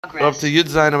We're up to Yud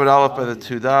Zayin Amud Aleph by the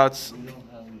two dots.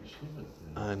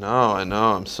 I know.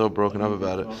 I'm so broken up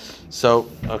about it. So,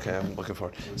 okay, I'm looking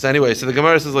forward. So anyway, the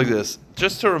Gemara says like this.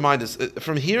 Just to remind us,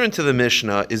 from here into the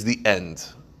Mishnah is the end.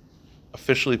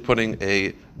 Officially putting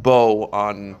a bow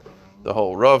on the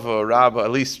whole Rava, Rabbi, at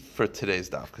least for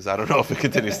today's daf, because I don't know if it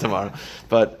continues tomorrow.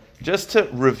 But just to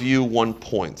review one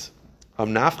point.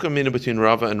 Nafka mina between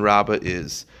Rava and Rabbi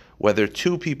is whether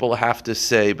two people have to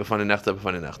say b'fani nechtam,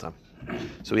 b'fani nechtam.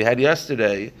 So we had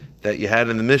yesterday that you had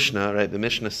in the Mishnah, right? The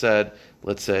Mishnah said,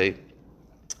 let's say,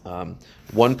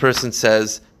 one person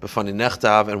says b'fani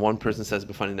nechtav and one person says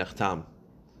b'fani nechtam.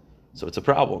 So it's a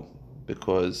problem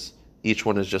because each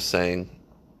one is just saying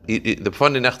the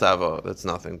b'fani nechtav, that's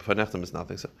nothing. B'fani nechtam is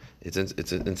nothing, so it's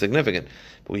insignificant.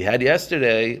 But we had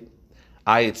yesterday,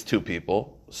 it's two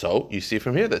people. So you see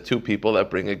from here that two people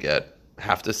that bring a get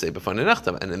have to say b'fani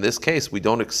nechtam, and in this case we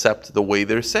don't accept the way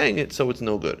they're saying it, so it's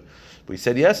no good. We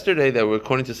said yesterday that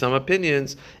according to some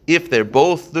opinions, if they're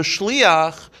both the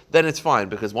shliach, then it's fine,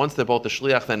 because once they're both the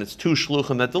shliach, then it's two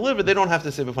shluchim that deliver. They don't have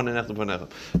to say b'fani nechtam, b'fani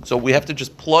nechtam. So we have to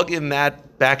just plug in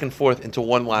that back and forth into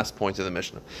one last point of the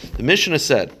Mishnah. The Mishnah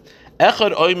said,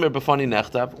 Echad oimer b'fani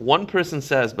nechtav, one person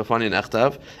says b'fani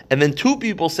nechtav, and then two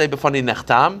people say b'fani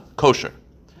nechtam, kosher.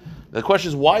 The question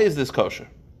is, why is this kosher?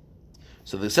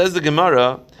 So this says the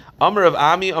Gemara, Amar of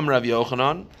Ami, Amar of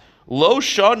Yochanan, Lo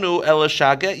shanu ela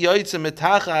shaget yoytze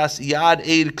metachas yad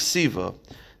eid ksiva,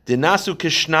 dinasu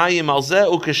kishnayim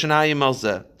alzeh u kishnayim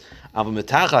alzeh, ava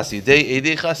metachas yidei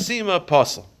eidei chasima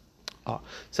pasal.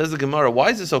 Says the Gemara, why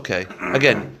is this okay?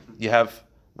 Again, you have,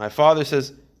 my father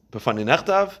says, b'fani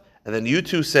nechtav, and then you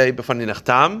two say, b'fani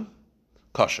nechtam,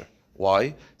 kosher.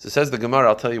 Why? So says the Gemara,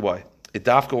 I'll tell you why. It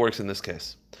dafka works in this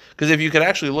case. Because if you could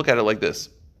actually look at it like this,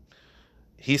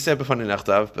 he said b'fani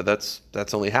nechtav, but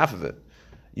that's only half of it.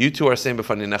 You two are saying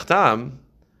b'fani nechtam,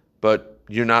 but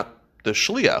you're not the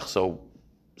shliach.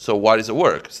 So why does it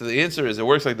work? So the answer is, it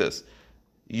works like this.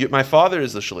 My father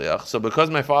is the shliach, so because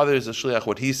my father is the shliach,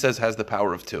 what he says has the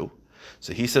power of two.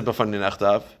 So he said b'fani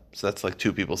nechtav, so that's like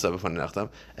two people said b'fani nechtam,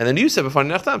 and then you said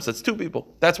b'fani nechtam, so that's two people.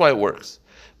 That's why it works.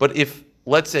 But if,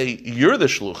 let's say, you're the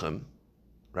shluchim,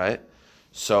 right?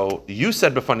 So you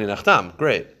said b'fani nechtam,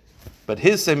 great. But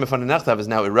his saying b'fani nechtav is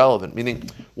now irrelevant, meaning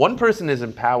one person is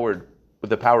empowered with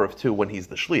the power of two when he's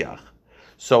the shliach.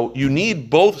 So you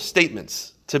need both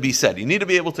statements to be said. You need to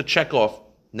be able to check off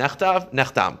nechtav,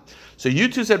 nechtam. So you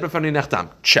two said b'fani nechtam,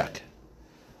 check.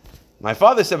 My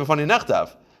father said b'fani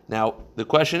nechtav. Now the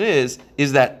question is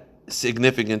that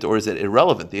significant or is it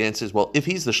irrelevant? The answer is, well, if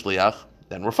he's the shliach,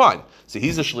 then we're fine. So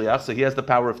he's the shliach, so he has the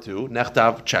power of two.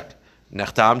 Nechtav, check.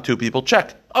 Nechtam, two people,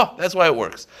 check. Oh, that's why it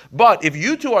works. But if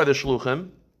you two are the shluchim,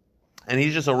 and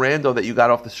he's just a rando that you got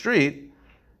off the street,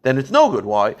 then it's no good.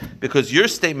 Why? Because your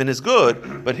statement is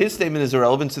good, but his statement is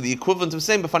irrelevant to the equivalent of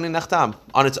saying b'fani nechtam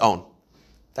on its own.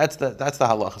 That's the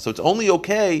halacha. So it's only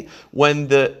okay when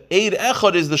the eid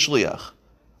echad is the shliach.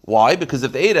 Why? Because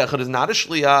if the eid echad is not a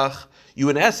shliach, you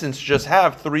in essence just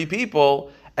have three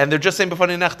people, and they're just saying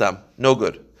b'fani nechtam. No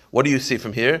good. What do you see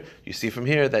from here? You see from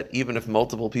here that even if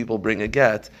multiple people bring a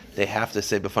get, they have to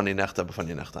say b'fani nechtam,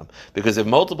 b'fani nechtam. Because if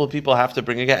multiple people have to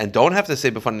bring a get and don't have to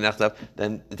say b'fani nechtam,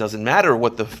 then it doesn't matter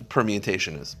what the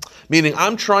permutation is. Meaning,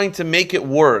 I'm trying to make it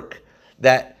work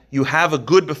that you have a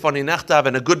good b'fani nechtam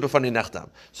and a good b'fani nechtam.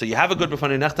 So you have a good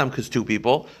b'fani nechtam because two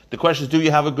people. The question is, do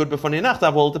you have a good b'fani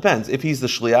nechtam? Well, it depends. If he's the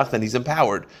shliach, then he's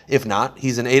empowered. If not,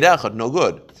 he's an eid echad, no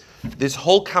good. This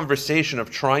whole conversation of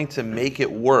trying to make it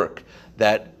work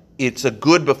that it's a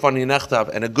good b'fani nechtav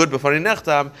and a good b'fani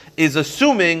nechtam is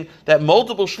assuming that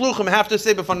multiple shluchim have to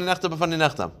say b'fani nechtam, b'fani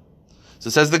nechtam.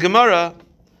 So says the Gemara,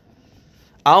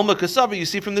 Alma Kasabi, you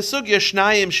see from the Sugya,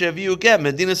 Shnayim Sheviu Get,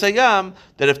 Medina Sayam,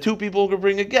 that if two people could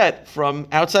bring a get from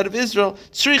outside of Israel,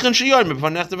 Tzrichan Shiyar,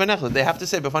 b'fani nechtav, b'fani nechtav, they have to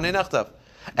say b'fani nechtav.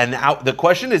 And now the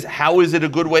question is, how is it a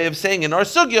good way of saying in our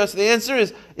Sugya? So the answer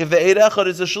is, if the Eid Echad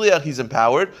is a Shliach, he's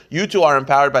empowered. You two are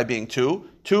empowered by being two,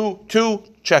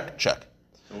 check.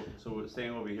 So what we're saying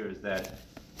over here is that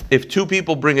if two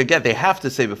people bring a get, they have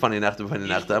to say b'fani nechtam, b'fani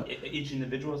nechtam. Each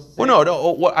individual says? Well,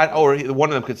 no, or one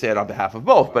of them could say it on behalf of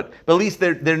both, but at least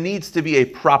there needs to be a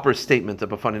proper statement of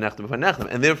b'fani nechtam, b'fani nechtam.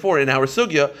 And therefore, in our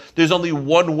sugya, there's only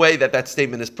one way that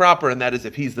statement is proper, and that is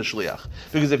if he's the shliach.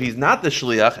 Because if he's not the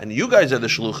shliach, and you guys are the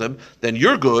shluchim, then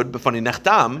you're good, b'fani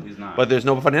nechtam, but there's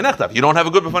no b'fani nechtam. You don't have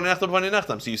a good b'fani nechtam, b'fani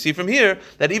nechtam. So you see from here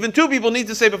that even two people need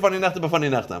to say b'fani nechtam, b'fani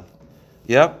nechtam.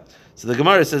 Yeah? So the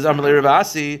Gemara says,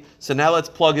 so now let's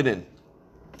plug it in.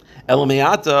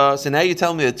 Elameata, so now you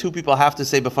tell me that two people have to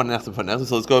say b'fani nechtav b'fani nechtav.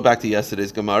 So let's go back to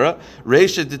yesterday's Gemara.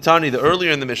 Reisha Ditani, the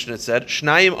earlier in the Mishnah it said,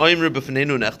 Shnayim oimru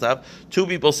b'fanenu nechtav. Two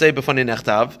people say b'fani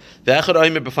nechtav. Ve'echad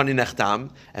oimer b'fani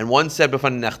nechtam. And one said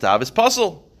b'fani nechtav. It's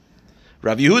puzzle.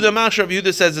 Rabbi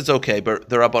Yehuda says it's okay, but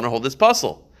the Rabbanan hold this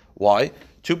puzzle. Why?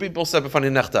 Two people said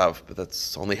b'fani nechtav, but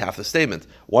that's only half the statement.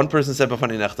 One person said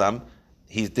b'fani nechtam.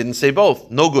 He didn't say both.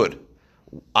 No good.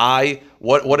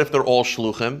 What if they're all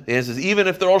shluchim? The answer is even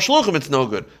if they're all shluchim, it's no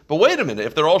good. But wait a minute,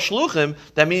 if they're all shluchim,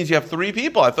 that means you have three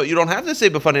people. I thought you don't have to say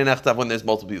b'fanei nechtav when there's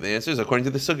multiple people. The answer is according to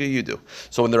the sugya you do.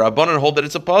 So when the Rabbanan hold that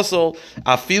it's a puzzle,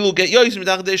 afilu get yoyis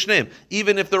mitachadei shneim.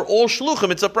 Even if they're all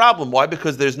shluchim, it's a problem. Why?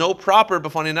 Because there's no proper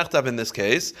b'fanei nechtav in this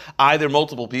case. Either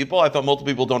multiple people. I thought multiple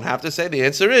people don't have to say. The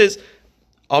answer is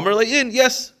amar le'in.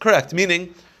 Yes, correct.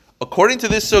 Meaning, according to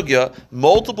this sugya,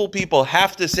 multiple people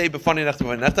have to say b'fani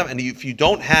nechtam, and if you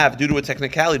don't have, due to a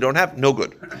technicality, don't have, no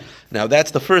good. Now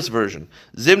that's the first version.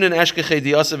 Zimnin eshkechei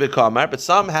diyasa v'kamar, but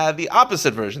some have the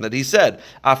opposite version that he said.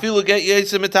 Afilu get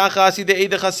yetzim mitachasi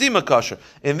de'edech hasima kasher.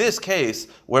 In this case,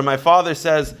 where my father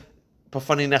says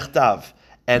b'fani nechtav,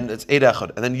 and it's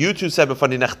eidechad, and then you two said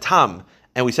b'fani nechtam,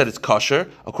 and we said it's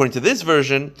kosher. According to this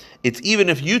version, it's even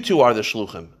if you two are the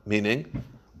shluchim, meaning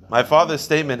my father's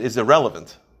statement is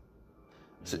irrelevant.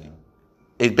 So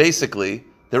it basically,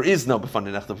 there is no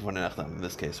b'fani nechtam in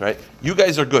this case, right? You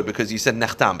guys are good because you said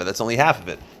nechtam, but that's only half of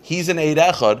it. He's an eid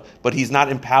echad, but he's not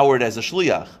empowered as a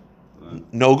shliach.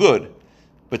 No good.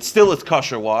 But still it's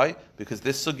kosher. Why? Because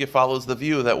this sugya follows the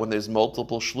view that when there's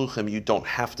multiple shluchim, you don't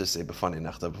have to say b'fani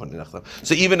nechtam.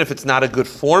 So even if it's not a good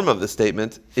form of the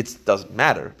statement, it doesn't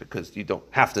matter because you don't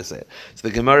have to say it. So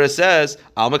the Gemara says,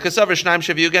 according to this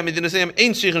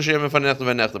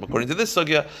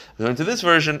sugya, according to this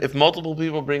version, if multiple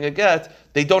people bring a get,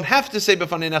 they don't have to say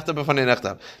b'fani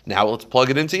nechtam. Now let's plug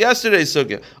it into yesterday's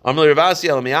sugya.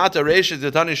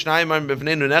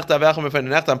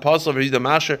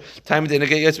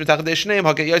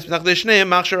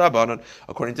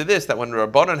 According to this, that when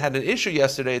Rabbanan had an issue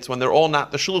yesterday, it's when they're all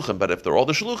not the shluchim. But if they're all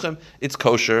the shluchim, it's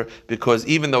kosher because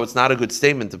even though it's not a good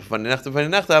statement to b'fani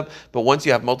nechtam, but once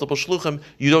you have multiple shluchim,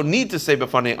 you don't need to say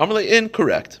b'fani amalei.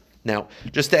 Incorrect. Now,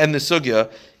 just to end the sugya,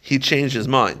 he changed his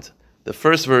mind. The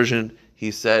first version,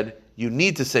 he said you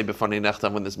need to say b'fani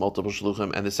nechtam when there's multiple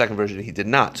shluchim, and the second version he did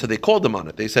not. So they called him on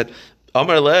it. They said,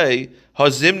 Amarle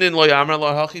hazimnin lo yamar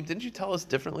lo hachib. Didn't you tell us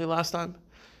differently last time?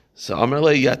 So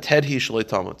Amarle yated hi shloi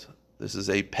tamut. This is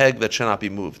a peg that should not be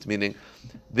moved. Meaning,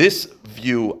 this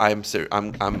view I'm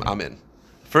in.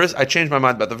 First, I changed my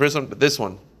mind about the first one, but this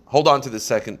one. Hold on to the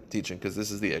second teaching because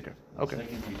this is the ikar. Okay. The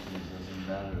second teaching doesn't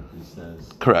matter if he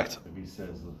says. Correct. If he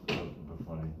says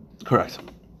b'fani. Correct.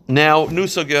 Now, new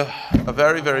sugya, a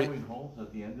very.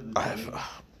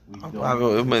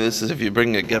 This is if you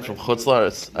bring a get from Chutz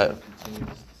La'aretz.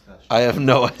 I have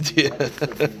no idea.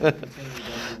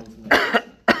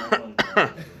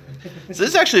 So this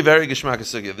is actually very Geshmak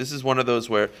Sugya. This is one of those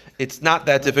where it's not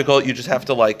that difficult. You just have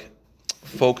to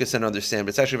focus and understand. But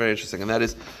it's actually very interesting. And that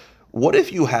is, what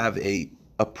if you have a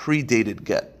predated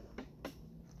get?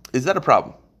 Is that a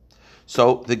problem?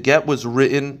 So the get was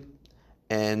written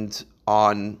and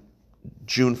on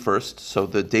June 1st. So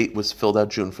the date was filled out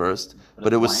June 1st.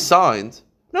 But it was signed.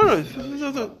 No.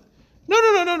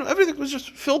 Everything was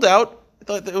just filled out. I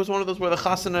thought it was one of those where the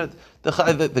chasana,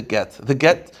 the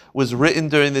get was written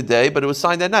during the day, but it was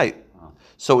signed at night.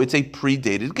 So it's a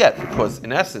predated get because,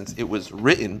 in essence, it was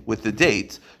written with the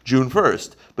date June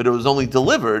 1st, but it was only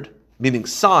delivered, meaning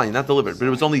signed, not delivered, but it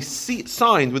was only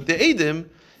signed with the edim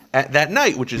at that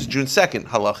night, which is June 2nd,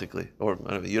 halachically, or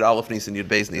Yud Aleph Nisan, Yud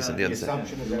Beis Nisan.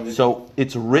 So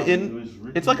it's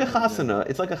written. It's like a chasana.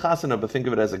 It's like a chasana, but think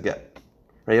of it as a get.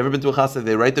 Right? You ever been to a chasana?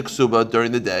 They write the ksuba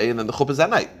during the day, and then the chuppah is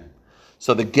at night.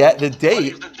 So the date.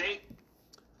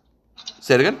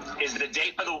 Say it again. Is the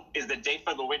date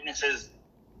for the witnesses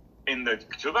in the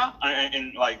ketubah?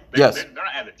 Yes. They don't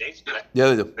have the dates, do they? Yeah,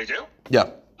 they do. They do?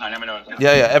 Yeah. I never know.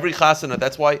 Yeah. Every chasana.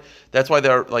 That's why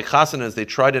they're like chasanas. They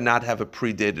try to not have a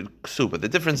predated ksuba. The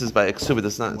difference is by a ksuba.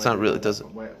 It's not really. It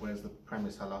doesn't. Where's the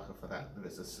premise halacha for that?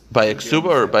 By a ksuba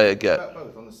or by a get?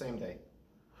 Both on the same day.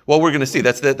 Well, we're going to see.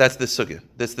 That's this sugya.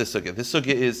 This sugya. This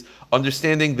sugya is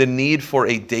understanding the need for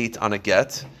a date on a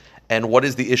get, and what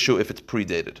is the issue if it's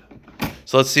predated.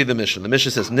 So let's see the Mishnah. The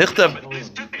Mishnah says, "Nichtav." There's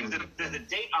two things. There's the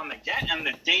date on the get and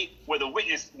the date where the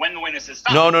witness, when the witness is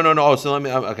signed. No. Oh, so let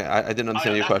me. Okay, I didn't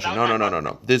understand your question.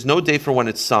 No. There's no date for when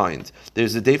it's signed.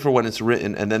 There's a date for when it's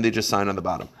written, and then they just sign on the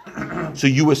bottom. So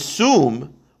you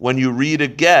assume when you read a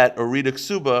get or read a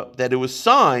ksuba that it was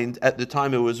signed at the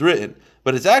time it was written.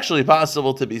 But it's actually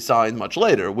possible to be signed much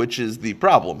later, which is the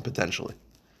problem, potentially.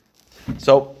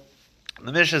 So,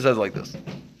 The Mishnah says like this.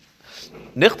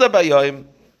 Nichta bayoim,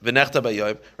 v'nechta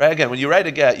bayoim. Right, again, when you write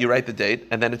a get, you write the date,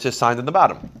 and then it's just signed in the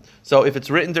bottom. So if it's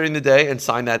written during the day and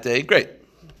signed that day, great.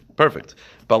 Perfect.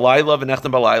 Balayla,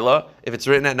 v'nechta balayla. If it's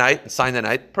written at night and signed at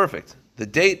night, perfect. The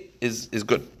date is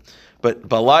good. But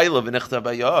balayla, v'nechta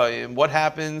bayoim, what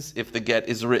happens if the get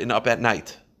is written up at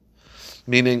night?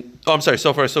 Meaning,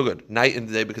 so far so good. Night and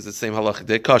the day because it's the same halachic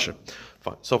day, kosher.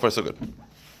 Fine, so far so good.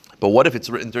 But what if it's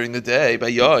written during the day,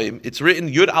 by Yoim? It's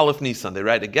written Yud Aleph Nisan. They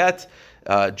write a get.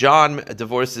 John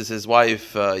divorces his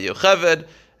wife, Yocheved,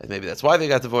 and maybe that's why they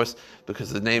got divorced,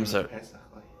 because the names are...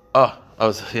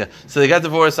 yeah. So they got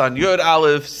divorced on Yud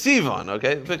Aleph Sivan,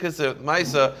 okay? Because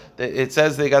Maisa, it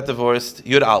says they got divorced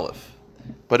Yud Aleph.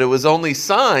 But it was only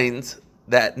signed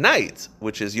that night,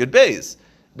 which is Yud Beis.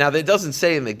 Now, that doesn't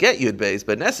say in the get Yud Beis,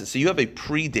 but in essence, so you have a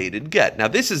predated get. Now,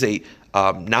 this is a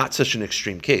not such an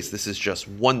extreme case. This is just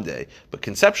one day. But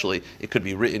conceptually, it could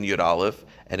be written Yud Aleph,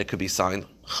 and it could be signed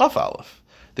Chaf Aleph.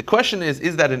 The question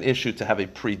is that an issue to have a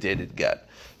predated get?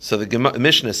 So the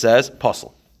Mishnah says,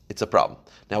 Puzzle. It's a problem.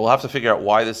 Now, we'll have to figure out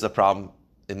why this is a problem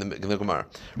in the Gemara.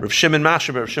 Rav Shimon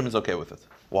Mashab, Rav Shimon's okay with it.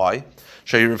 Why?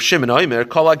 Rav Shimon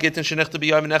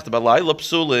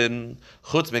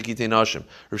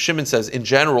says, in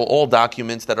general, all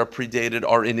documents that are predated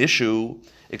are an issue,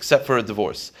 except for a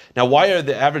divorce. Now, why are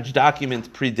the average documents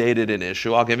predated an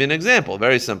issue? I'll give you an example.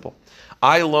 Very simple.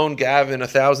 I loaned Gavin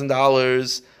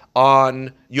 $1,000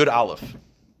 on Yud Aleph,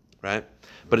 right?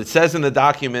 But it says in the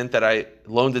document that I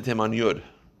loaned it to him on Yud,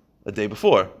 a day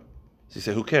before. So you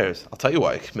say, who cares? I'll tell you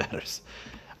why it matters.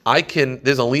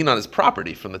 There's a lien on his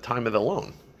property from the time of the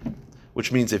loan,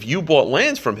 which means if you bought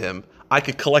lands from him, I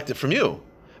could collect it from you.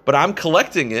 But I'm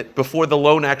collecting it before the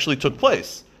loan actually took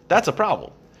place. That's a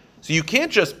problem. So you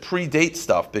can't just predate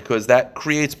stuff because that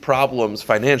creates problems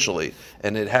financially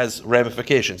and it has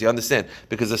ramifications. You understand?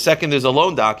 Because the second there's a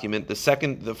loan document,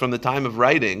 from the time of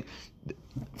writing,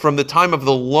 from the time of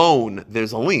the loan,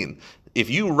 there's a lien.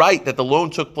 If you write that the loan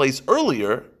took place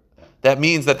earlier, that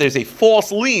means that there's a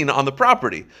false lien on the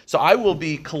property. So I will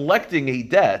be collecting a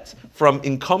debt from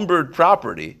encumbered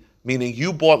property, meaning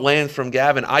you bought land from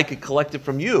Gavin, I could collect it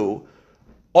from you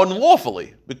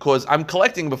unlawfully because I'm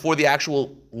collecting before the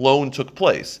actual loan took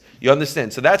place. You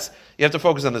understand? So you have to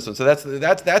focus on this one. So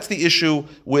that's the issue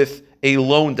with a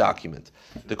loan document.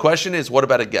 The question is, what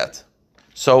about a get?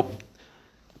 So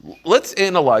let's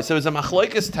analyze. So is a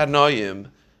machlekes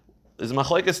tanoim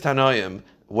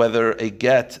whether a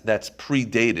get that's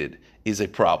predated is a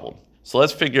problem. So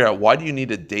let's figure out, why do you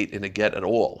need a date in a get at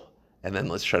all? And then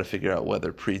let's try to figure out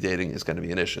whether predating is going to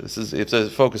be an issue. It's a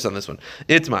focus on this one.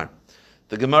 Itmar.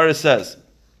 The Gemara says,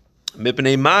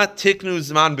 Mipnei ma tiknu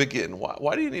zman begin.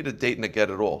 Why do you need a date in a get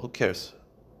at all? Who cares?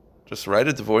 Just write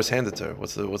a divorce, hand it to her.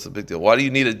 What's the big deal? Why do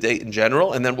you need a date in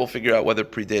general? And then we'll figure out whether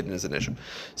predating is an issue.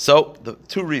 So, the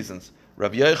two reasons.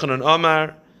 Rav Yochanan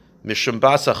Omar, Mishum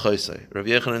Basa Choisei. Rav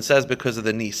Yochanan says because of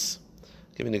the niece.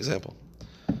 Give me an example.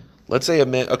 Let's say a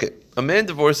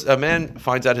man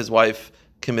finds out his wife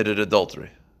committed adultery.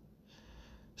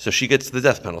 So she gets the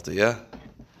death penalty, yeah?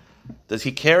 Does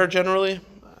he care generally?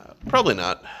 Probably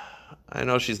not. I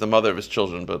know she's the mother of his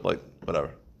children, but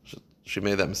whatever. She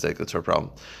made that mistake, that's her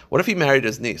problem. What if he married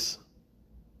his niece?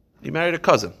 He married a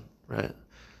cousin, right?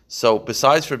 So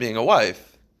besides for being a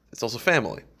wife, it's also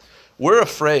family. We're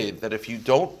afraid that if you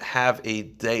don't have a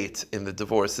date in the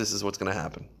divorce, this is what's going to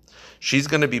happen. She's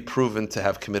going to be proven to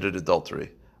have committed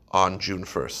adultery on June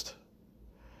 1st.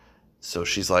 So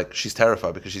she's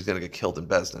terrified because she's going to get killed in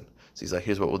Bezdin. So he's like,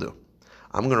 here's what we'll do.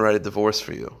 I'm going to write a divorce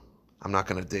for you. I'm not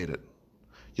going to date it.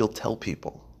 You'll tell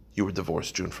people you were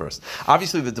divorced June 1st.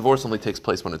 Obviously, the divorce only takes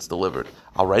place when it's delivered.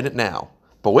 I'll write it now.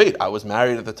 But wait, I was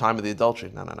married at the time of the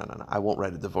adultery. No. I won't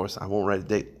write a divorce. I won't write a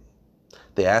date.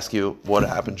 They ask you what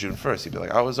happened June 1st. You'd be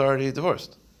like, I was already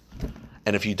divorced.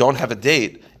 And if you don't have a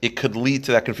date, it could lead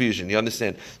to that confusion. You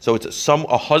understand? So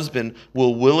a husband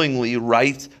will willingly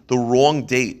write the wrong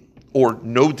date or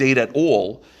no date at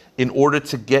all in order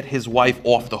to get his wife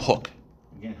off the hook.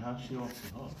 Again, how's she off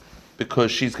the hook?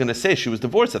 Because she's going to say she was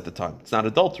divorced at the time. It's not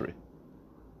adultery.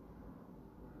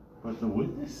 But the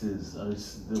witnesses...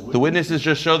 The witnesses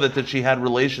just show that she had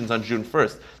relations on June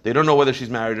 1st. They don't know whether she's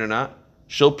married or not.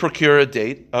 She'll procure a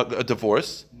date, a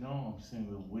divorce. No, I'm saying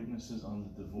the witnesses on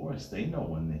the divorce, they know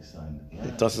when they signed it. Yeah.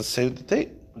 It doesn't say the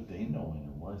date. But they know when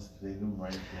it was. They didn't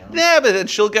write it down. Yeah, but then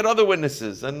she'll get other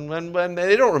witnesses. And when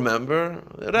they don't remember,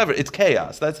 whatever. It's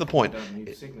chaos. That's the point. You don't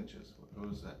need signatures. What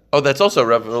was that? Oh, that's also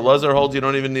Rav Elazar holds you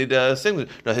don't even need a signature.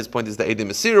 No, his point is the Eidim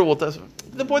Masira will test.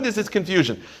 The point is it's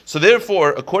confusion. So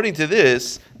therefore, according to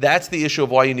this, that's the issue of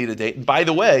why you need a date. And by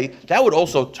the way, that would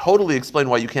also totally explain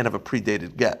why you can't have a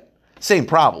predated get. Same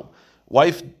problem.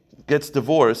 Wife gets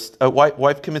divorced.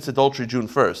 Wife commits adultery June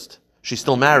 1st. She's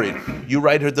still married. You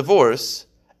write her divorce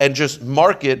and just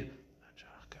mark it.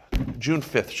 June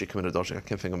 5th she committed adultery. I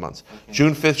can't think of months. Okay.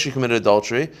 June 5th she committed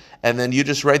adultery, and then you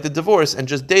just write the divorce and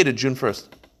just date it June 1st.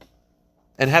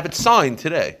 And have it signed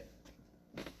today.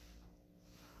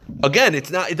 Again, it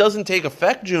doesn't take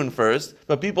effect June 1st,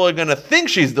 but people are going to think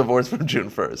she's divorced from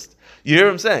June 1st. You hear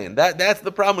what I'm saying? That's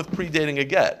the problem with predating a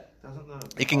get.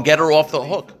 It can get her off the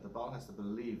hook. The Baal has to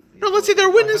believe. No, let's say there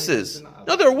are witnesses.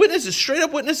 No, there are witnesses, straight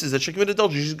up witnesses that she committed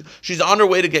adultery. She's on her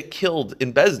way to get killed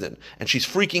in Bezdin, and she's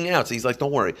freaking out. So he's like,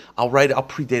 "Don't worry, I'll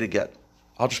predate a get.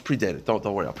 I'll just predate it. Don't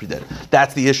worry, I'll predate it."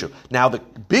 That's the issue. Now the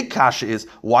big kasha is,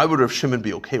 why would Rav Shimon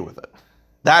be okay with it?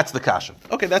 That's the kasha.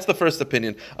 Okay, that's the first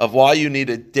opinion of why you need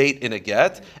a date in a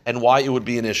get and why it would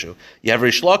be an issue. You have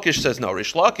Rish Lakish says no.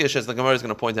 Rish Lakish, as the Gemara is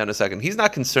going to point out in a second, he's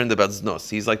not concerned about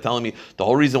znos. He's like telling me the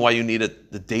whole reason why you need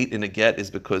the date in a get is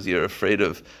because you're afraid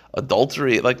of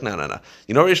adultery. Like, no.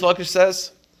 You know what Rish Lakish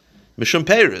says? Mishum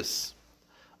Peiris.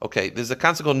 Okay, there's a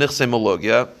concept called Nichse Malug,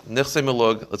 yeah? Nichse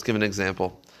Malug, let's give an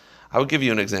example. I would give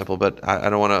you an example, but I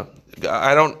don't want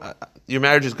to, your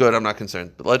marriage is good, I'm not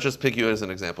concerned. But let's just pick you as an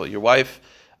example. Your wife,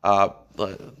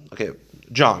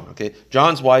 John,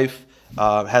 John's wife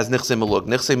has Nichse Malug.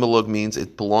 Nichse Malug means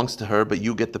it belongs to her, but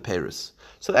you get the Paris.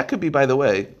 So that could be, by the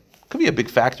way, could be a big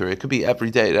factor. It could be every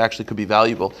day. It actually could be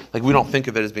valuable. Like, we don't think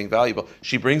of it as being valuable.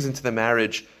 She brings into the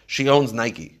marriage, she owns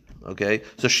Nike. Okay,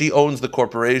 so she owns the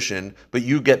corporation, but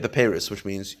you get the Paris, which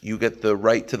means you get the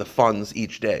right to the funds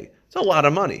each day. It's a lot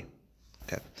of money.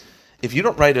 Okay, if you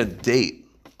don't write a date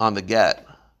on the get,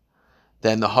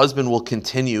 then the husband will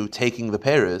continue taking the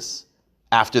Paris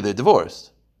after they're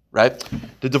divorced, right?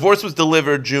 The divorce was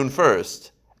delivered June 1st,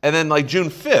 and then like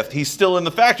June 5th, he's still in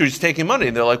the factory, he's taking money,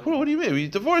 and they're like, well, what do you mean? You're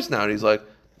divorced now? And he's like,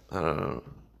 I don't know.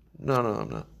 No, I'm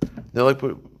not. They're like,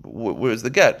 where's the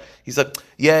get? He's like,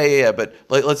 yeah. But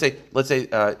let's say,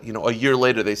 a year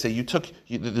later, they say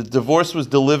the divorce was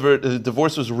delivered. The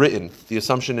divorce was written. The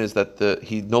assumption is that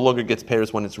he no longer gets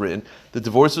Paris when it's written. The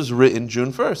divorce was written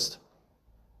June 1st,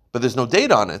 but there's no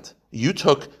date on it. You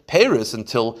took Paris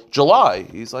until July.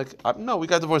 He's like, no, we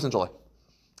got divorced in July.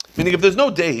 Meaning, if there's no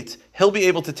date, he'll be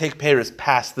able to take Paris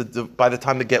past by the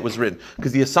time the get was written,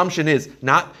 because the assumption is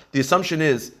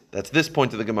that's this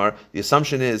point of the Gemara. The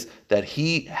assumption is that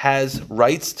he has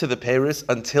rights to the Paris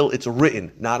until it's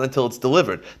written, not until it's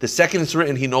delivered. The second it's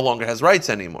written, he no longer has rights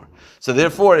anymore. So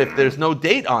therefore, if there's no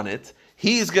date on it,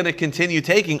 he's going to continue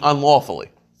taking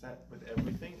unlawfully. Is that with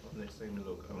everything or Nichse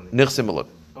Malug only? Nichse Malug.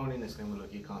 Only Nichse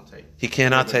Malug, you can't take. He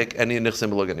cannot take any Nichse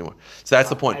Malug anymore. So that's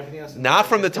the point. Not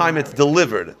from the time it's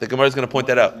delivered. The Gemara is going to point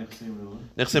that out.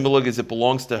 Nichse Malug is it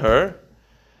belongs to her,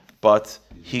 but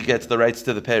he gets the rights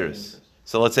to the Paris.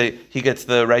 So let's say he gets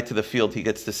the right to the field, he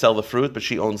gets to sell the fruit, but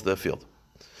she owns the field.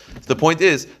 So the point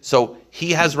is, so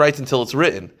he has rights until it's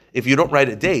written. If you don't write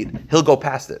a date, he'll go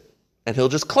past it. And he'll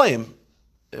just claim,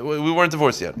 we weren't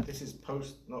divorced yet. This is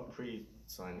post, not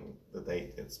pre-signing the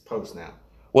date, it's post now.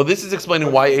 Well, this is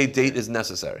explaining why a date is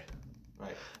necessary.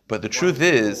 Right. But the truth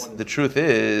is,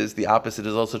 the opposite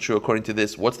is also true according to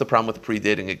this. What's the problem with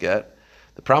predating a get?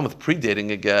 The problem with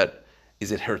predating a get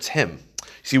is it hurts him.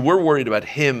 See, we're worried about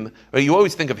him. Right? You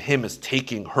always think of him as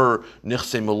taking her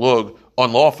Nichse Malug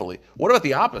unlawfully. What about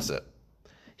the opposite?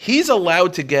 He's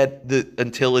allowed to get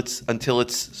until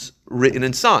it's written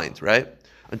and signed, right?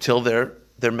 Until their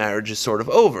marriage is sort of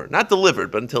over, not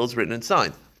delivered, but until it's written and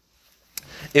signed.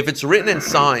 If it's written and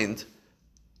signed,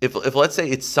 if let's say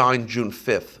it's signed June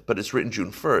 5th, but it's written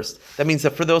June 1st, that means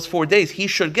that for those 4 days he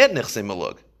should get Nichse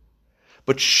Malug,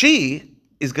 but she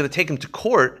is going to take him to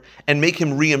court and make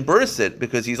him reimburse it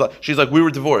because she's like, we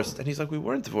were divorced. And he's like, we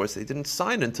weren't divorced. They didn't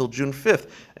sign until June 5th.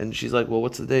 And she's like, well,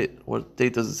 what's the date? What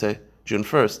date does it say? June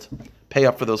 1st. Pay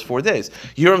up for those 4 days.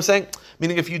 You hear what I'm saying?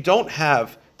 Meaning if you don't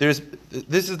have, this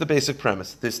is the basic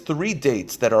premise. There's 3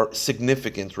 dates that are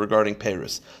significant regarding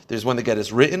Paris. There's when the get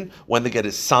is written, when the get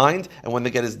is signed, and when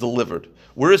the get is delivered.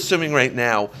 We're assuming right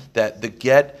now that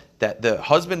the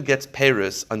husband gets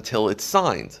Paris until it's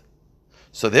signed.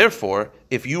 So therefore,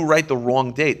 if you write the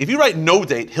wrong date, if you write no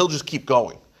date, he'll just keep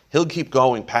going. He'll keep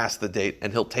going past the date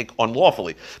and he'll take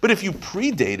unlawfully. But if you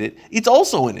predate it, it's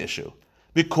also an issue.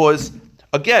 Because,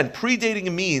 again,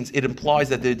 predating means it implies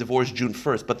that they're divorced June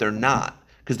 1st, but they're not.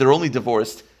 Because they're only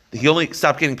divorced, he only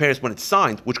stopped getting Paris when it's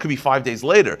signed, which could be 5 days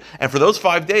later. And for those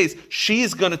 5 days,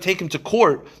 she's going to take him to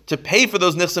court to pay for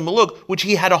those Nichse Malug, which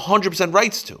he had 100%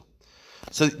 rights to.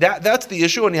 So that's the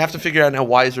issue, and you have to figure out now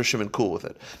why is Rav Shimon cool with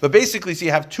it. But basically, so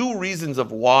you have two reasons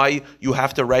of why you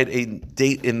have to write a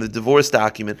date in the divorce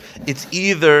document. It's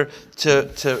either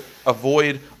to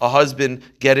avoid a husband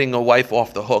getting a wife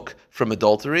off the hook from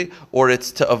adultery, or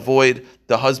it's to avoid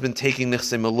the husband taking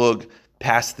nichse malug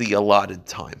past the allotted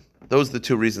time. Those are the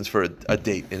two reasons for a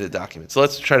date in a document. So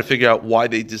let's try to figure out why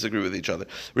they disagree with each other.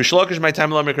 Rish Lakish, my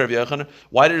time, Rav Yochanan.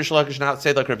 Why did Rish Lakish not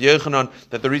say like Rav Yochanan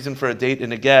that the reason for a date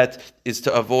in a get is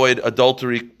to avoid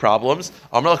adultery problems?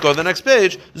 Amar, go to the next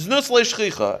page. Znus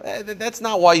leishchicha. That's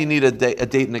not why you need a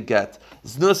date in a get.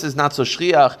 Znus is not so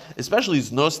shchiach, especially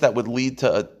znus that would lead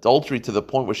to adultery to the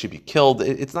point where she'd be killed.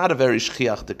 It's not a very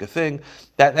shchiach thing.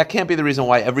 That can't be the reason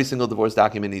why every single divorce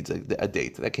document needs a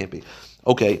date. That can't be.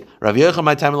 Okay, Rav Yochanan,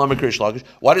 my time, Rish Lakish.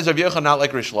 Why does Rav Yochanan not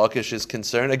like Rish Lakish's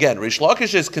concern? Again, Rish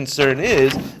Lakish's concern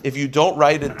is if you don't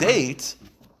write a date,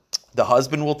 the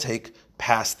husband will take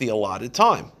past the allotted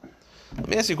time. Let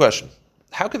me ask you a question.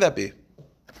 How could that be?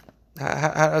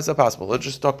 How is that possible? Let's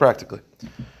just talk practically.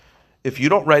 If you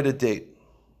don't write a date,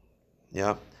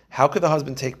 how could the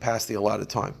husband take past the allotted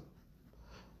time?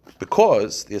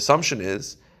 Because the assumption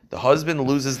is the husband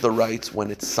loses the rights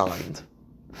when it's signed,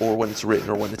 or when it's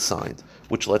written, or when it's signed,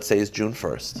 which let's say is June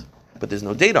 1st. But there's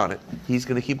no date on it. He's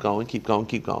going to keep going.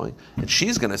 And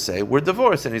she's going to say, we're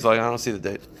divorced. And he's like, I don't see the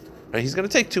date. Right? He's going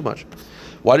to take too much.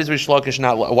 Why does Rav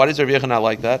Yochanan not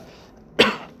like that?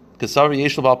 Because Rav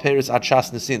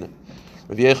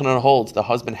Yochanan holds the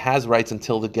husband has rights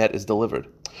until the get is delivered.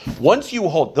 Once you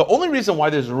hold, the only reason why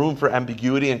there's room for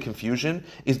ambiguity and confusion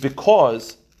is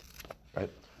because, right,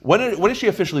 when is she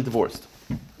officially divorced?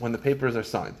 When the papers are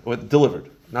signed, or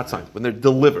delivered, not signed, when they're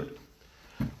delivered.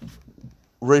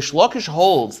 Reish Lakish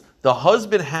holds the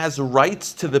husband has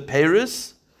rights to the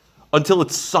peiros until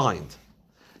it's signed.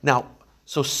 Now,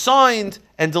 so signed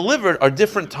and delivered are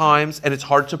different times, and it's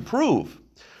hard to prove.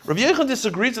 Rav Yochanan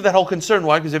disagrees with that whole concern.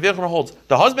 Why? Because Rav Yochanan holds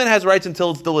the husband has rights until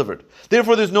it's delivered.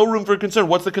 Therefore, there's no room for concern.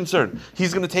 What's the concern?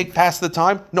 He's going to take past the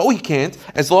time? No, he can't.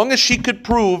 As long as she could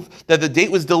prove that the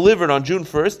date was delivered on June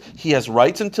 1st, he has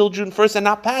rights until June 1st and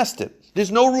not past it.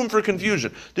 There's no room for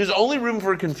confusion. There's only room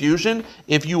for confusion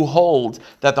if you hold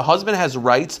that the husband has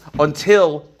rights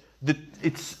until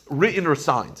it's written or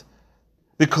signed.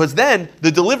 Because then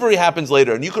the delivery happens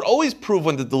later. And you could always prove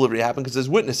when the delivery happened because there's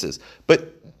witnesses.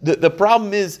 But the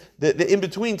problem is the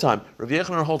in-between time. Rav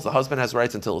Yochanan holds the husband has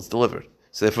rights until it's delivered.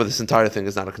 So therefore this entire thing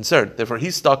is not a concern. Therefore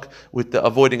he's stuck with the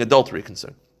avoiding adultery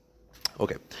concern.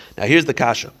 Okay, now here's the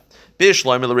kasha. Again,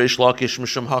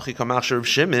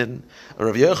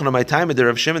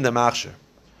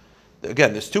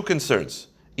 there's two concerns.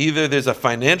 Either there's a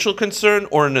financial concern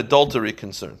or an adultery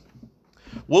concern.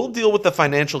 We'll deal with the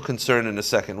financial concern in a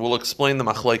second. We'll explain the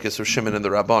machlokes of Shimon and the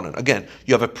Rabbanan. Again,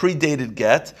 you have a predated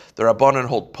get. The Rabbanan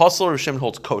hold pasal, or Shimon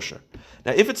holds kosher.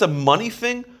 Now, if it's a money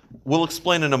thing, we'll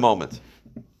explain in a moment.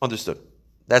 Understood.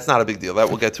 That's not a big deal. That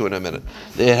we'll get to in a minute.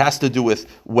 It has to do with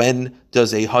when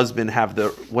does the husband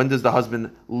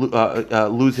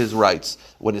lose his rights?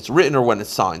 When it's written or when it's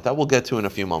signed. That we'll get to in a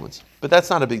few moments. But that's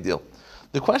not a big deal.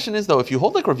 The question is, though, if you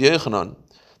hold like Rav Yochanan,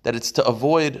 that it's to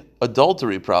avoid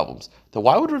adultery problems, then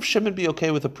why would Rav Shimon be okay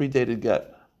with a predated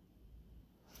get?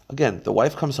 Again, the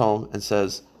wife comes home and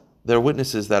says, there are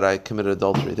witnesses that I committed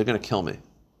adultery. They're going to kill me.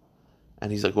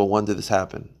 And he's like, well, when did this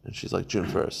happen? And she's like, June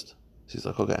 1st. She's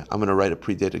like, okay, I'm going to write a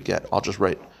predated get. I'll just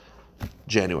write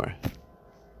January.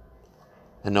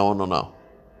 And no one will know.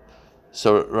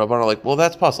 So Rabbanan are like, well,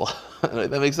 that's puzzle.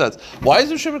 That makes sense. Why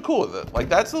is Rav Shimon cool with it? Like,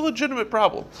 that's a legitimate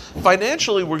problem.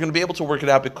 Financially, we're going to be able to work it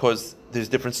out because there's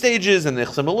different stages, and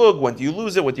when do you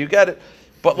lose it, when do you get it?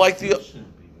 But like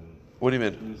what do you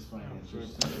mean?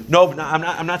 No,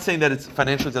 I'm not saying that it's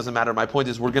financially doesn't matter. My point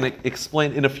is we're going to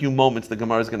explain in a few moments, the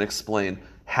Gemara is going to explain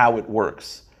how it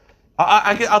works.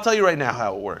 I'll tell you right now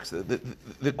how it works.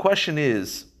 The question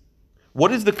is,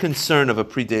 what is the concern of a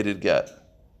predated get?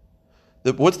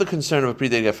 What's the concern of a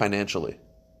predated get financially?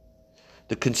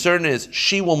 The concern is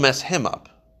she will mess him up,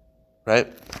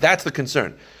 right? That's the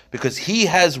concern. Because he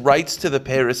has rights to the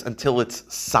peiros until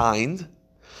it's signed,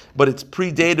 but it's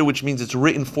predated, which means it's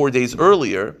written 4 days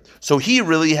earlier. So he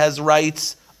really has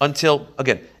rights until,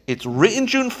 again, it's written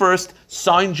June 1st,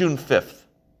 signed June 5th.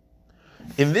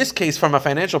 In this case, from a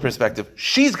financial perspective,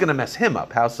 she's going to mess him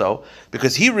up. How so?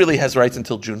 Because he really has rights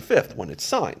until June 5th when it's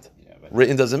signed.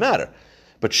 Written doesn't matter.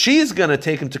 But she's going to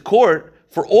take him to court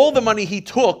for all the money he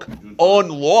took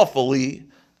unlawfully,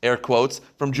 air quotes,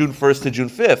 from June 1st to June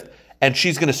 5th. And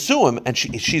she's going to sue him, and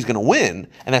she's going to win,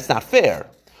 and that's not fair.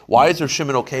 Why is Rav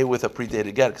Shimon okay with a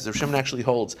predated get? Because Rav Shimon actually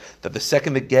holds that the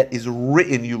second the get is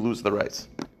written, you lose the rights.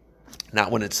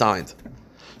 Not when it's signed.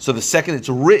 So the second it's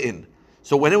written,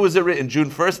 So when it was written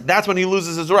June 1st, that's when he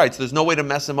loses his rights. There's no way to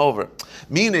mess him over.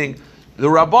 Meaning, the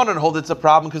Rabbanan hold it's a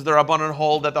problem because the Rabbanan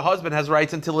hold that the husband has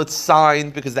rights until it's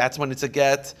signed because that's when it's a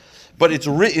get. But it's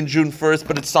written June 1st,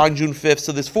 but it's signed June 5th.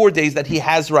 So there's 4 days that he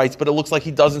has rights, but it looks like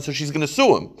he doesn't, so she's going to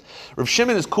sue him. Rav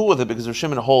Shimon is cool with it because Rav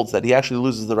Shimon holds that he actually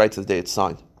loses the rights the day it's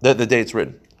signed, the day it's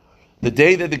written. The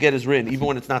day that the get is written, even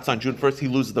when it's not signed June 1st, he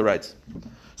loses the rights.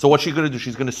 So what's she going to do?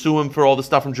 She's going to sue him for all the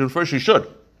stuff from June 1st? She should.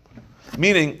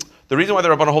 Meaning, the reason why the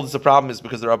Rabbanan hold it's a problem is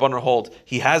because the Rabbanan hold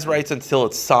he has rights until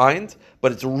it's signed,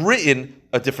 but it's written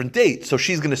a different date, so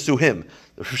she's going to sue him.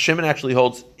 The Shimon actually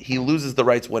holds he loses the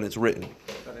rights when it's written.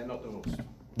 But they're not divorced.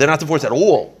 They're not divorced at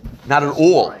all. Not at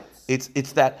all. It's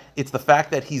the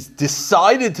fact that he's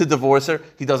decided to divorce her,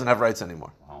 he doesn't have rights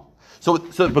anymore. So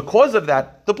because of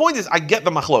that, the point is, I get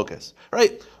the machlokas,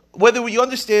 right? Whether you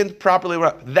understand properly,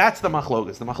 that's the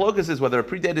machlokas. The machlokas is whether a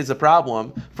predate is a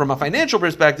problem from a financial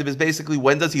perspective is basically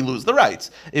when does he lose the rights.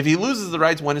 If he loses the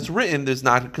rights when it's written, there's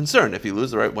not a concern. If he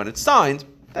loses the right when it's signed,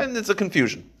 then it's a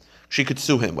confusion. She could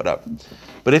sue him, whatever.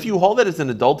 But if you hold that it's an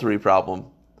adultery problem,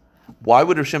 why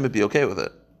would Rav Shimon be okay with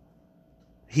it?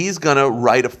 He's going to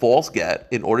write a false get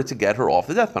in order to get her off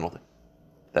the death penalty.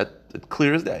 That's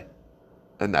clear as day.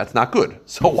 And that's not good.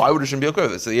 So why would Rav Shimon be okay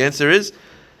with it? So the answer is,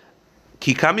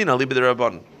 Ki kamina li b'der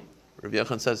Rabbanan. Rabbi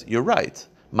Yochanan says, you're right.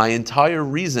 My entire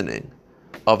reasoning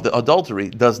of the adultery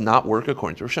does not work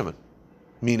according to Rav Shimon.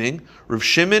 Meaning, Rav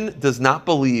Shimon does not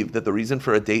believe that the reason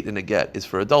for a date and a get is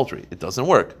for adultery. It doesn't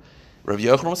work. Rav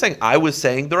Yochanan was saying, I was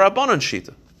saying the Rabbanan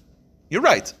Shita. You're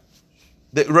right.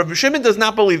 Rav Shimon does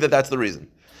not believe that that's the reason.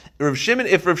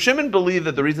 If Rav Shimon believed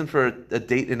that the reason for a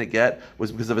date and a get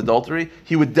was because of adultery,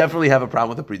 he would definitely have a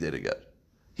problem with a predated get.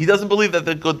 He doesn't believe that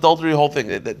the adultery whole thing,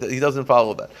 that he doesn't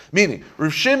follow that. Meaning,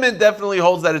 Rav Shimon definitely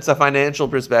holds that it's a financial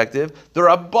perspective. The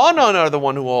Rabbanan are the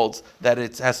one who holds that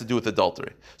it has to do with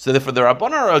adultery. So therefore, the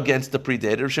Rabbanan are against the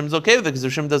predator. Rav Shimon's okay with it because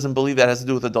Rav Shimon doesn't believe that has to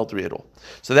do with adultery at all.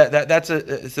 So that's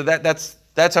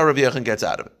how Rav Yochanan gets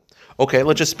out of it. Okay,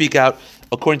 let's just speak out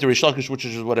according to Rish Lakish, which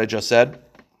is what I just said.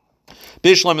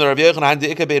 Bishlam the Rav Yochanan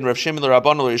the Ika ben Rav Shimon the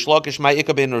Rabbanan Rish Lakish my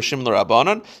Ika ben Rav Shimon the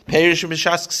Rabbanan Perish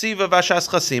mishas ksiva vashas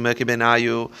chasima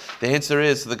kibenayu. The answer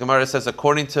is, the Gemara says,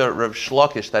 according to Rav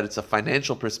Lakish, that it's a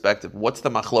financial perspective. What's the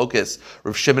machlokes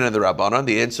Rav Shimon and the Rabbanan?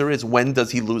 The answer is, when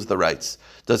does he lose the rights?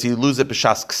 Does he lose it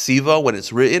b'shas ksiva when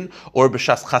it's written, or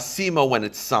b'shas chasima when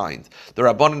it's signed? The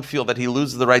Rabbanan feel that he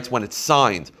loses the rights when it's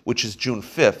signed, which is June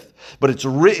 5th, but it's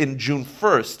written June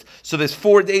 1st. So there's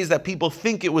 4 days that people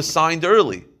think it was signed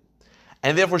early.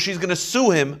 And therefore she's going to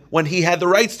sue him when he had the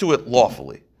rights to it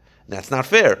lawfully. And that's not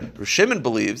fair. Rav Shimon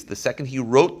believes the second he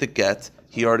wrote the get,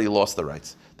 he already lost the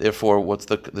rights. Therefore,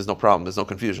 there's no problem, there's no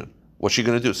confusion. What's she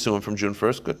going to do? Sue him from June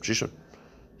 1st? Good, she should.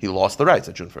 He lost the rights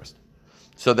at June 1st.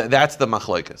 So that's the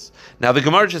machlokes. Now the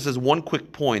Gemara just says one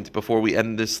quick point before we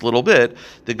end this little bit.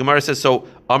 The Gemara says, so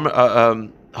we have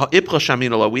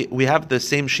the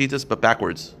same shitas but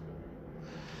backwards.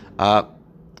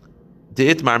 We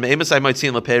have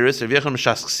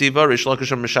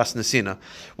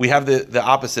the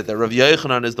opposite, that Rav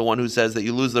Yochanan is the one who says that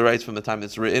you lose the rights from the time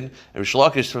it's written, and Rish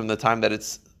Lakish from the time that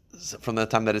it's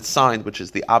signed, which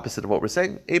is the opposite of what we're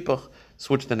saying. Epoch,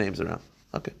 switch the names around.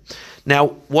 Okay.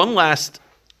 Now, one last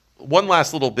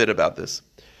little bit about this.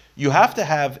 You have to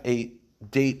have a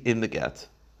date in the get,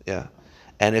 yeah,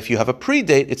 and if you have a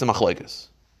pre-date, it's a machlokes.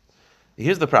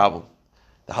 Here's the problem: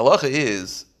 the halacha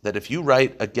is that if you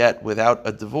write a get without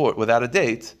a divorce, without a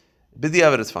date,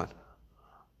 b'diavad is fine.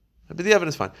 B'diavad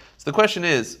is fine. So the question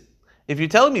is, if you're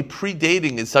telling me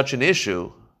predating is such an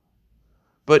issue,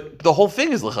 but the whole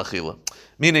thing is l'chachila,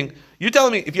 meaning you're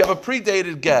telling me if you have a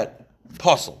predated get,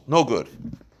 puzzle, no good.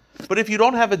 But if you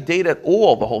don't have a date at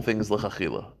all, the whole thing is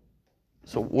l'chachila.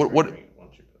 So what?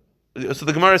 So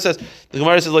the Gemara says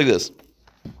like this.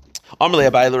 Amalei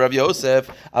Abai Rav Yosef.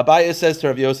 Abai says to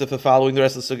Rav Yosef the following. The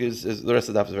rest of the sugya is the rest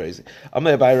of the daf is very easy.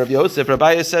 Amalei Abai Rav Yosef.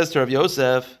 Rabbi says to Rav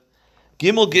Yosef,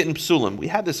 Gimel Gittin Psulim. We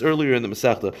had this earlier in the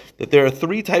Masechta that there are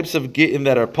 3 types of Gittin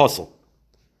that are puzzle.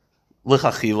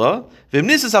 L'chachila,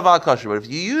 v'mnisas aval kasher. But if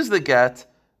you use the get,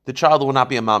 the child will not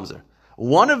be a mamzer.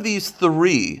 One of these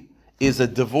 3 is a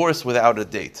divorce without a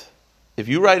date. If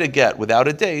you write a get without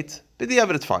a date,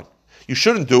 b'diavad it's fine. You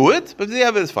shouldn't do it, but the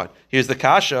evidence is fine. Here's the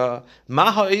kasha.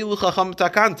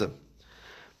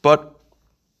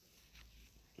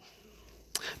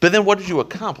 But then what did you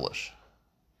accomplish?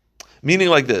 Meaning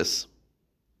like this.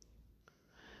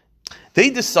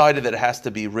 They decided that it has to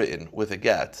be written with a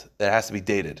get, that it has to be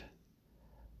dated.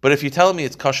 But if you tell me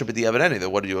it's kasha b'diavad any,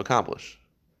 then what did you accomplish?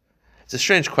 It's a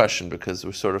strange question because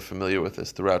we're sort of familiar with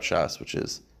this throughout Shas, which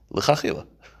is l'chachila.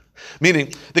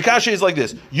 Meaning, the kasha is like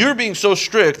this. You're being so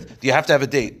strict, you have to have a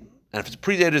date. And if it's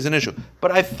predated, it's an issue.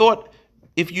 But I thought,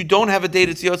 if you don't have a date,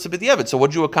 it's Yotze B'diavad. So what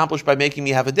did you accomplish by making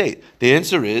me have a date? The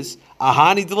answer is,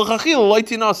 Ahani de l'chachila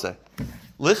loiti nase.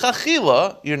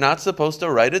 L'chachila, you're not supposed to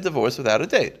write a divorce without a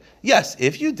date. Yes,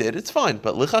 if you did, it's fine.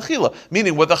 But l'chachila,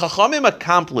 meaning what the Chachamim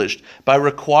accomplished by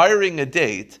requiring a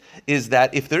date is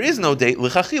that if there is no date,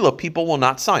 l'chachila, people will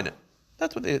not sign it.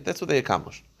 That's what they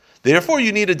accomplished. Therefore,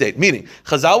 you need a date. Meaning,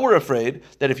 Chazal were afraid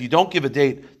that if you don't give a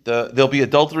date, there'll be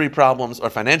adultery problems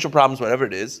or financial problems, whatever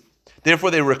it is.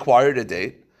 Therefore, they required a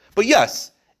date. But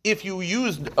yes, if you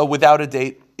used without a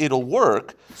date, it'll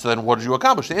work. So then what did you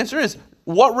accomplish? The answer is,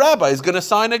 what rabbi is going to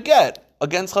sign a get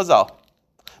against Chazal?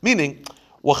 Meaning,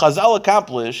 what Chazal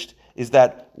accomplished is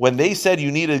that when they said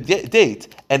you need a date,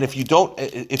 and if you don't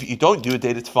do a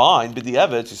date, it's fine.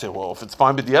 B'diavad, you say, well, if it's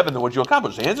fine b'diavad, then what did you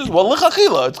accomplish? The answer is, well,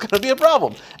 l'chachila, it's going to be a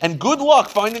problem. And good luck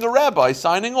finding a rabbi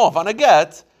signing off on a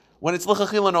get when it's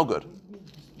l'chachila no good.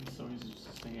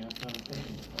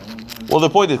 Well, the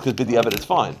point is because b'diavad is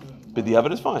fine.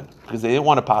 B'diavad is fine because they didn't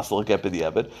want to pass a get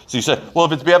b'diavad. So you say, well,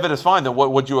 if it's b'diavad is fine, then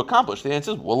what would you accomplish? The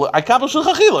answer is, well, I accomplished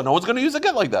l'chachila. No one's going to use a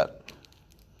get like that.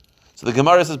 So the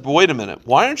Gemara says, but wait a minute.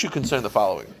 Why aren't you concerned the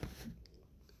following?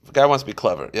 If a guy wants to be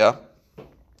clever, yeah?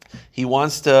 He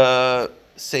wants to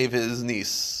save his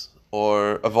niece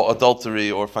or of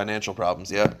adultery or financial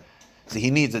problems, yeah? So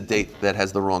he needs a date that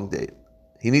has the wrong date.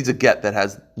 He needs a get that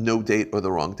has no date or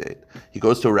the wrong date. He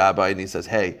goes to a rabbi and he says,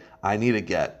 hey, I need a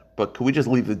get, but can we just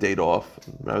leave the date off?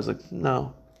 And the rabbi's like,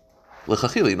 no.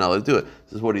 L'chachili, you're not allowed to do it.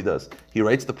 This is what he does. He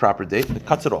writes the proper date and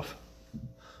cuts it off.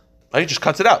 Right? He just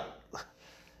cuts it out.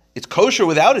 It's kosher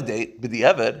without a date, but the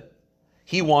Eved,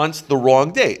 he wants the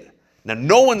wrong date. Now,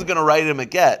 no one's going to write him a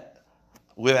get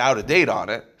without a date on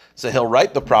it, so he'll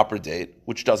write the proper date,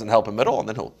 which doesn't help him at all, and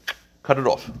then he'll cut it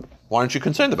off. Why aren't you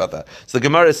concerned about that? So the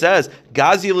Gemara says,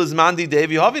 Gazi lizmandi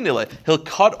devi havinile. He'll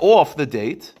cut off the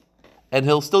date, and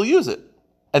he'll still use it.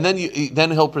 And then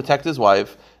he'll protect his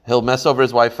wife, he'll mess over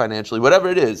his wife financially, whatever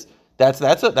it is. That's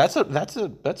a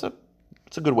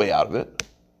good way out of it.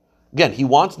 Again, he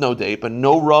wants no date, but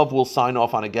no Rav will sign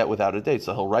off on a get without a date.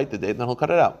 So he'll write the date and then he'll cut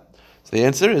it out. So the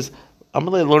answer is,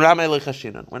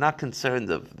 we're not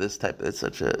concerned of this type. It's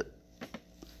such a...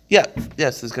 yes,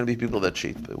 there's going to be people that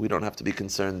cheat, but we don't have to be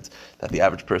concerned that the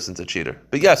average person's a cheater.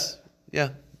 But yes,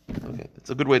 okay, it's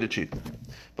a good way to cheat.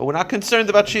 But we're not concerned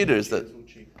about cheaters. That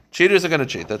cheaters are going to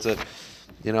cheat. That's it.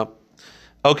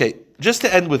 Okay, just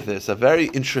to end with this, a very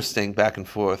interesting back and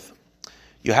forth.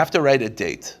 You have to write a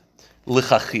date.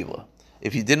 L'chachila.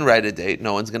 If you didn't write a date,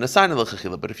 no one's going to sign a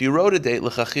l'chachila. But if you wrote a date,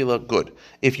 l'chachila, good.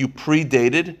 If you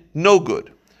predated, no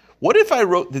good. What if I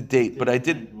wrote the date, but I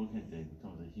didn't...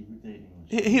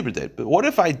 Hebrew date. But what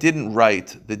if I didn't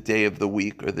write the day of the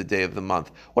week or the day of the month?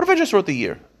 What if I just wrote the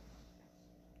year?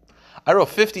 I wrote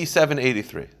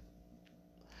 5783.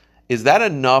 Is that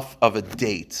enough of a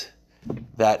date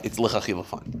that it's l'chachila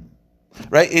fine?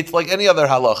 Right? It's like any other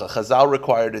halacha. Chazal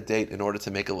required a date in order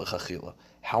to make a l'chachila.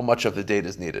 How much of the date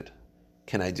is needed?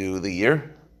 Can I do the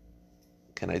year?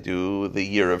 Can I do the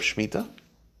year of Shemitah?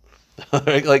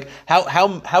 Like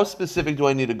how specific do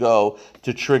I need to go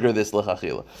to trigger this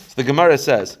l'chachila? So the Gemara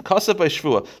says, Kasab by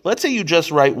Shvua. Let's say you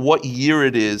just write what year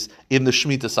it is in the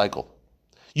Shemitah cycle.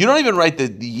 You don't even write the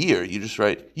year. You just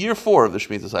write year 4 of the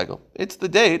Shemitah cycle. It's the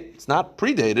date. It's not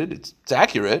predated. It's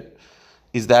accurate.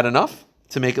 Is that enough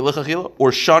to make it l'chachila?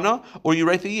 Or Shana? Or you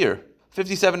write the year,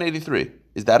 5783.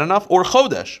 Is that enough? Or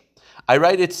Chodesh? I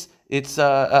write it's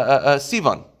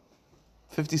Sivan,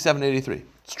 5783.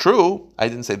 It's true. I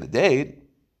didn't say the date.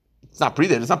 It's not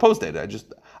predated. It's not postdated.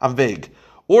 I'm vague.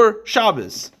 Or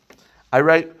Shabbos. I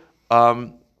write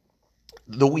the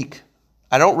week.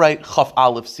 I don't write Chaf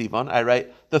Aleph Sivan. I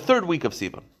write the 3rd week of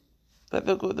Sivan.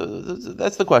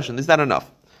 That's the question. Is that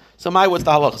enough? So what's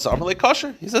the halacha? So Amalei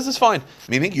kosher. He says it's fine.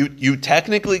 Meaning you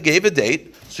technically gave a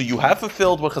date, so you have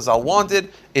fulfilled what Chazal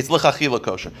wanted. It's l'chachila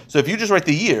kosher. So if you just write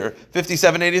the year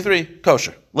 5783,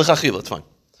 kosher l'chachila, it's fine.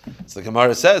 So the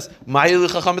Gemara says, "Ma'il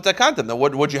l'chacham etakantem." Now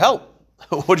what'd you help?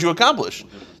 What'd you accomplish?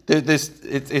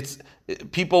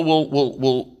 People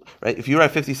will right. If you write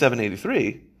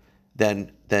 5783,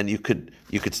 then you could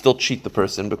still cheat the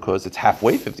person because it's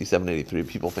halfway 5783.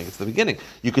 People think it's the beginning.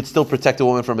 You could still protect a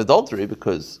woman from adultery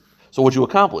because. So what you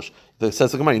accomplish? It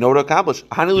says the Gemara. You know what to accomplish?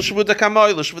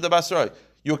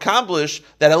 You accomplish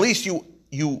that at least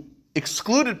you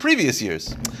excluded previous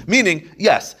years. Meaning,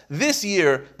 yes, this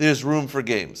year there's room for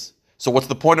games. So what's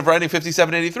the point of writing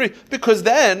 5783? Because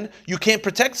then you can't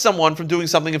protect someone from doing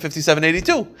something in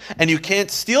 5782, and you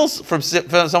can't steal from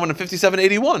someone in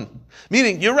 5781.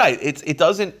 Meaning, you're right. It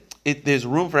doesn't there's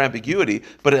room for ambiguity,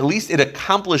 but at least it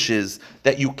accomplishes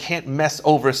that you can't mess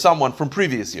over someone from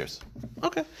previous years.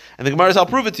 Okay. And the Gemara says, I'll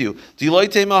prove it to you.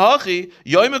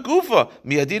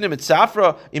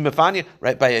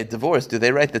 Right, by a divorce, do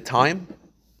they write the time?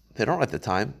 They don't write the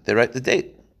time, they write the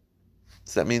date.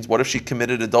 So that means, what if she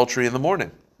committed adultery in the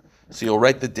morning? So you'll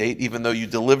write the date even though you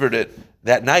delivered it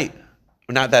that night.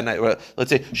 Or not that night. Let's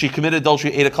say she committed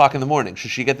adultery at 8 o'clock in the morning.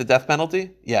 Should she get the death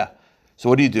penalty? Yeah. So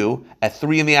what do? At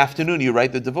 3 in the afternoon, you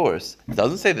write the divorce. It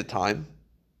doesn't say the time.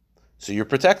 So you're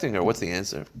protecting her. What's the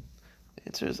answer? The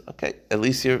answer is, okay, at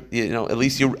least you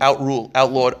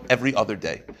outlawed every other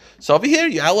day. So over here,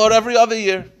 you outlawed every other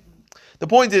year. The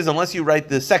point is, unless you write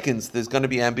the seconds, there's going to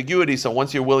be ambiguity. So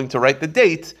once you're willing to write the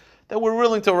date, then we're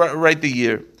willing to write the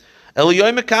year. That's the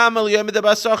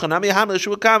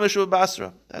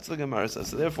Gemara says.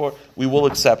 So therefore, we will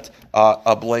accept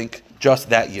a blank just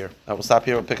that year. I will stop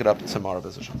here and pick it up tomorrow.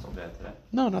 So bad today.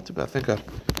 No, not too bad. Thank God.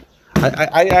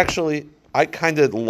 I kind of